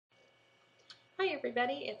Hi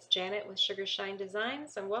everybody, it's Janet with SugarShine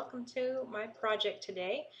Designs and welcome to my project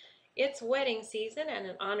today. It's wedding season and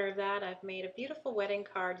in honor of that I've made a beautiful wedding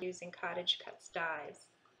card using CottageCutz dies.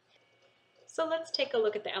 So let's take a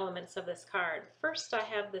look at the elements of this card. First I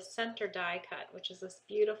have the center die cut, which is this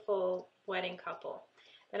beautiful wedding couple.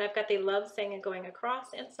 Then I've got the love saying going across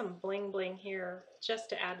and some bling bling here just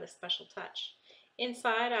to add the special touch.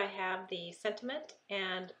 Inside I have the sentiment,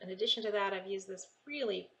 and in addition to that I've used this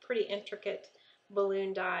really pretty intricate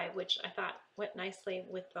balloon die which I thought went nicely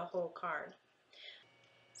with the whole card.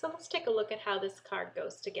 So let's take a look at how this card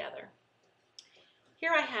goes together.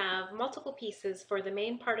 Here I have multiple pieces for the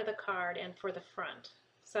main part of the card and for the front.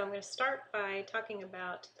 So I'm going to start by talking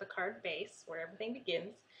about the card base where everything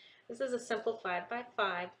begins. This is a simple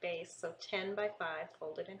 5x5 base, so 10 by 5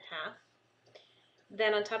 folded in half.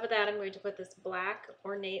 Then on top of that I'm going to put this black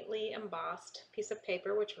ornately embossed piece of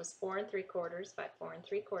paper which was 4 3/4 by 4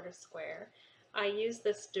 3/4 square. I used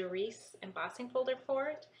this Doris embossing folder for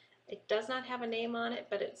it. It does not have a name on it,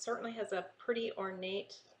 but it certainly has a pretty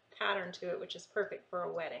ornate pattern to it, which is perfect for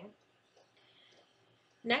a wedding.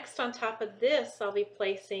 Next, on top of this, I'll be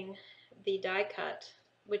placing the die cut,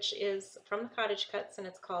 which is from the CottageCutz, and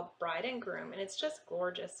it's called Bride and Groom, and it's just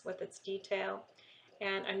gorgeous with its detail.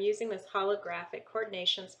 And I'm using this holographic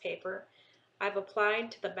coordinations paper. I've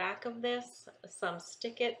applied to the back of this some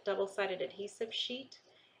Stick It double-sided adhesive sheet,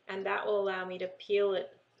 and that will allow me to peel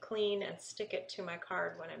it clean and stick it to my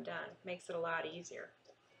card when I'm done. Makes it a lot easier.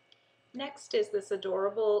 Next is this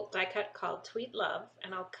adorable die cut called Tweet Love,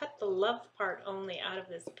 and I'll cut the love part only out of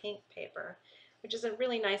this pink paper, which is a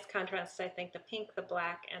really nice contrast, I think, the pink, the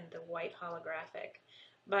black, and the white holographic.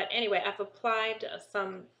 But anyway, I've applied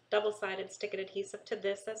some double-sided Stick It adhesive to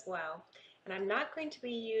this as well, and I'm not going to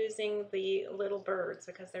be using the little birds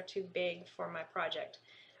because they're too big for my project,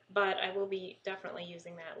 but I will be definitely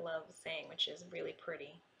using that love saying, which is really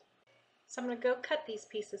pretty. So I'm going to go cut these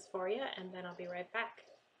pieces for you, and then I'll be right back.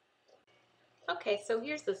 Okay, so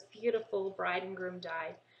here's this beautiful bride and groom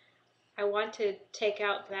die. I want to take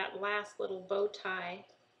out that last little bow tie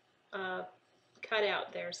cut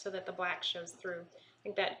out there so that the black shows through. I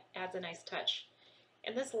think that adds a nice touch.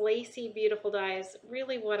 And this lacy, beautiful die is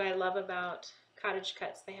really what I love about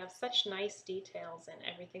CottageCutz. They have such nice details in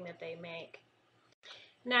everything that they make.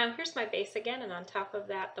 Now here's my base again, and on top of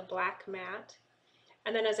that the black mat.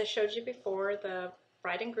 And then as I showed you before, the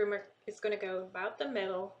bride and groom is going to go about the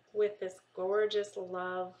middle with this gorgeous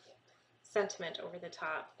love sentiment over the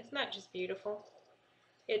top. Isn't that just beautiful?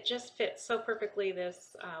 It just fits so perfectly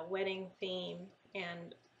this wedding theme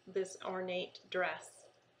and this ornate dress.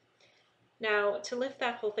 Now to lift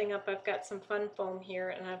that whole thing up, I've got some fun foam here,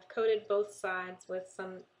 and I've coated both sides with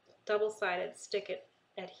some double-sided Stick It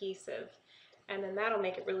adhesive, and then that'll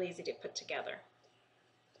make it really easy to put together.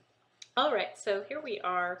 Alright, so here we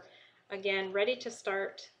are again, ready to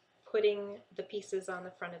start putting the pieces on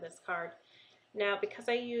the front of this card. Now because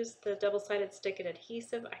I used the double-sided Stick It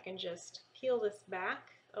adhesive, I can just peel this back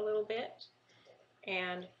a little bit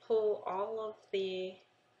and pull all of the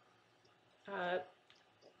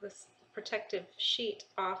this protective sheet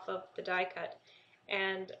off of the die cut,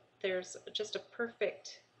 and there's just a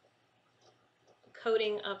perfect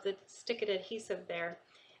coating of the Stick It adhesive there.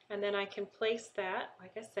 And then I can place that,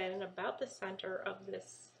 like I said, in about the center of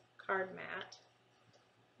this card mat.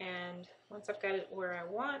 And once I've got it where I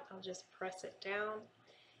want, I'll just press it down.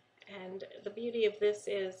 And the beauty of this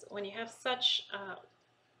is when you have such,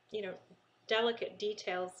 delicate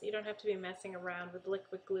details, you don't have to be messing around with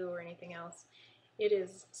liquid glue or anything else. It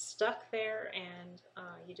is stuck there, and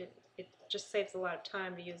it just saves a lot of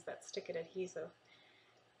time to use that Stick It adhesive.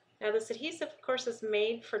 Now this adhesive, of course, is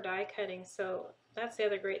made for die cutting, so that's the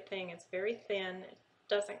other great thing. It's very thin, it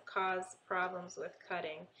doesn't cause problems with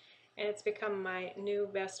cutting, and it's become my new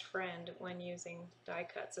best friend when using die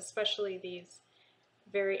cuts, especially these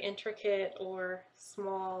very intricate or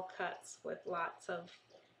small cuts with lots of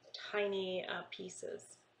tiny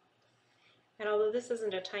pieces. And although this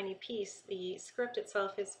isn't a tiny piece, the script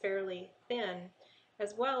itself is fairly thin,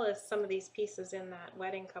 as well as some of these pieces in that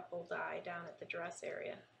wedding couple die down at the dress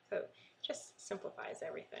area. So it just simplifies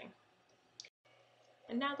everything.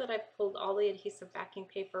 And now that I've pulled all the adhesive backing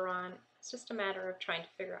paper on, it's just a matter of trying to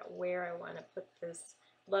figure out where I want to put this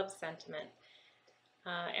love sentiment.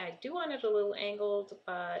 I do want it a little angled,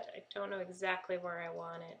 but I don't know exactly where I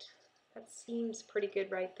want it. That seems pretty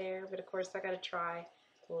good right there, but of course I got to try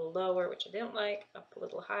a little lower, which I don't like, up a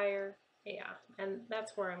little higher. Yeah, and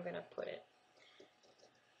that's where I'm going to put it.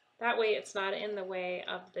 That way it's not in the way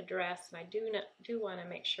of the dress, and I do want to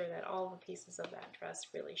make sure that all the pieces of that dress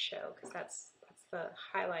really show, because that's the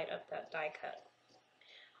highlight of that die cut.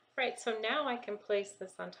 Right, so now I can place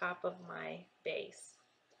this on top of my base.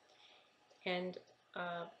 And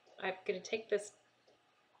I'm going to take this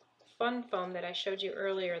fun foam that I showed you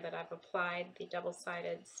earlier that I've applied the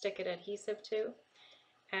double-sided stick-it adhesive to,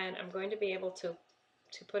 and I'm going to be able to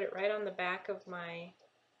put it right on the back of my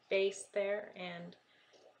base there, and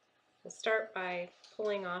we'll start by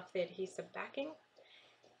pulling off the adhesive backing.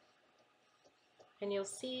 And you'll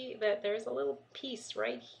see that there's a little piece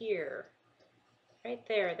right here, right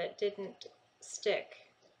there, that didn't stick.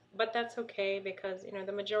 But that's okay because, you know,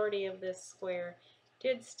 the majority of this square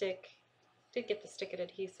did get the stick-it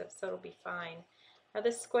adhesive, so it'll be fine. Now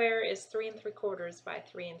this square is 3 3/4 by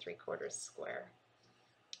 3 3/4 square.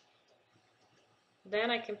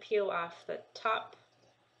 Then I can peel off the top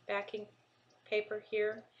backing paper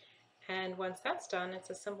here, and once that's done,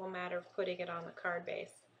 it's a simple matter of putting it on the card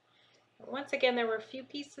base. Once again, there were a few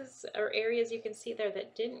pieces or areas you can see there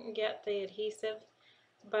that didn't get the adhesive,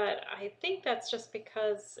 but I think that's just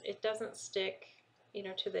because it doesn't stick, you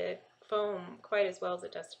know, to the foam quite as well as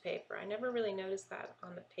it does to paper. I never really noticed that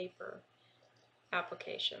on the paper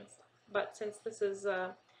applications, but since this is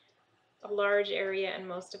a large area and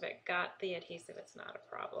most of it got the adhesive, it's not a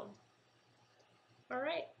problem.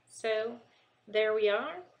 Alright, so there we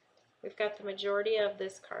are. We've got the majority of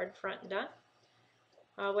this card front done.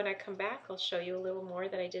 When I come back, I'll show you a little more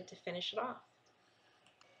that I did to finish it off.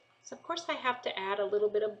 So of course I have to add a little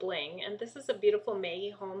bit of bling, and this is a beautiful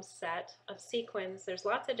Maggie Holmes set of sequins. There's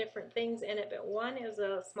lots of different things in it, but one is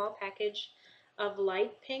a small package of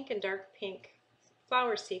light pink and dark pink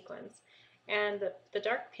flower sequins. And the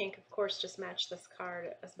dark pink, of course, just matched this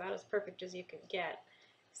card as about as perfect as you could get.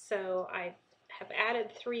 So I have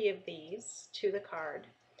added 3 of these to the card.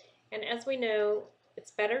 And as we know,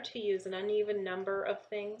 it's better to use an uneven number of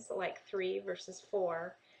things, like 3 versus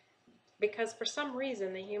 4, because for some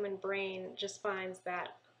reason the human brain just finds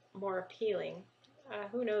that more appealing.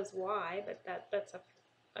 Who knows why, but that's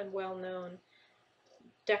a well-known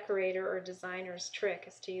decorator or designer's trick,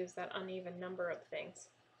 is to use that uneven number of things.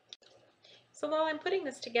 So while I'm putting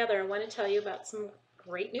this together, I want to tell you about some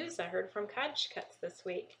great news I heard from CottageCutz this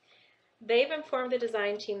week. They've informed the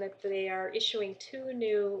design team that they are issuing 2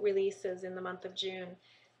 new releases in the month of June.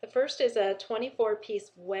 The first is a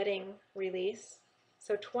 24-piece wedding release.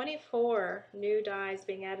 So 24 new dies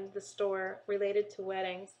being added to the store related to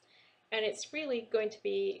weddings. And it's really going to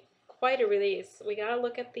be quite a release. We got to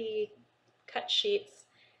look at the cut sheets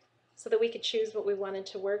so that we could choose what we wanted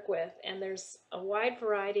to work with. And there's a wide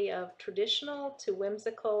variety of traditional to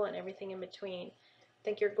whimsical and everything in between. I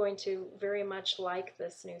think you're going to very much like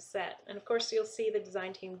this new set. And of course you'll see the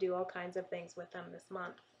design team do all kinds of things with them this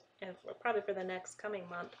month, and probably for the next coming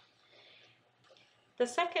month. The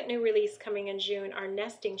second new release coming in June are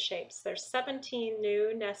nesting shapes. There's 17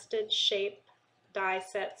 new nested shape die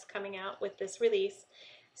sets coming out with this release.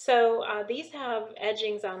 So these have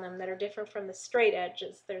edgings on them that are different from the straight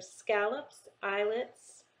edges. There's scallops,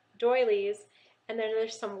 eyelets, doilies, and then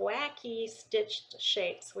there's some wacky stitched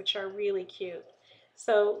shapes which are really cute.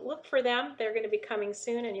 So look for them. They're going to be coming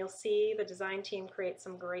soon, and you'll see the design team create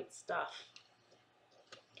some great stuff.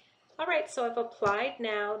 Alright, so I've applied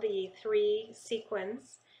now the 3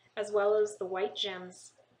 sequins as well as the white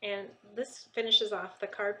gems, and this finishes off the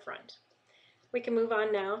card front. We can move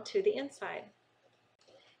on now to the inside.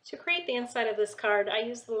 To create the inside of this card, I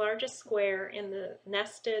used the largest square in the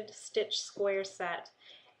Nested Stitched Square Set,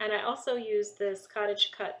 and I also used this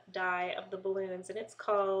CottageCutz die of the balloons, and it's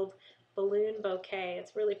called Balloon Bouquet.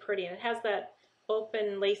 It's really pretty, and it has that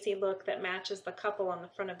open lacy look that matches the couple on the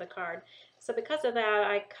front of the card. So because of that,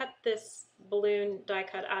 I cut this balloon die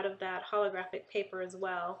cut out of that holographic paper as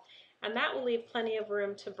well, and that will leave plenty of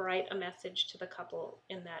room to write a message to the couple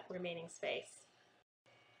in that remaining space.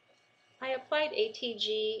 I applied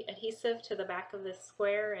ATG adhesive to the back of this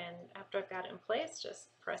square, and after I've got it in place, just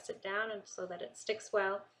press it down so that it sticks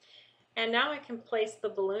well. And now I can place the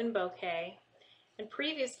balloon bouquet. And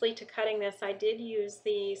previously to cutting this, I did use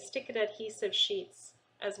the stick-it adhesive sheets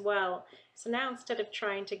as well. So now instead of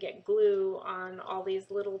trying to get glue on all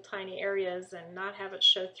these little tiny areas and not have it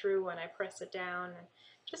show through when I press it down, and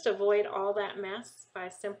just avoid all that mess by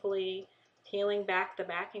simply peeling back the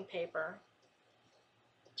backing paper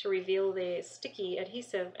to reveal the sticky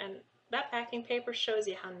adhesive. And that backing paper shows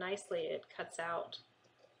you how nicely it cuts out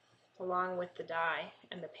along with the die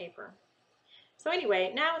and the paper. So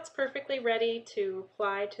anyway, now it's perfectly ready to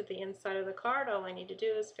apply to the inside of the card. All I need to do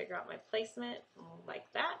is figure out my placement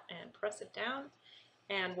like that and press it down,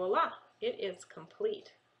 and voila, it is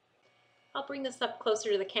complete. I'll bring this up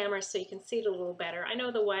closer to the camera so you can see it a little better. I know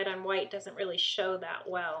the white on white doesn't really show that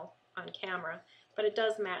well on camera, but it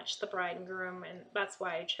does match the bride and groom, and that's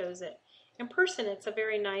why I chose it. In person, it's a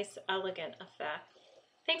very nice, elegant effect.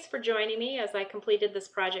 Thanks for joining me as I completed this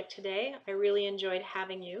project today. I really enjoyed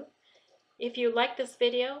having you. If you like this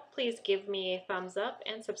video, please give me a thumbs up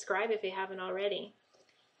and subscribe if you haven't already.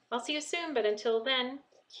 I'll see you soon, but until then,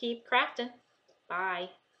 keep crafting. Bye.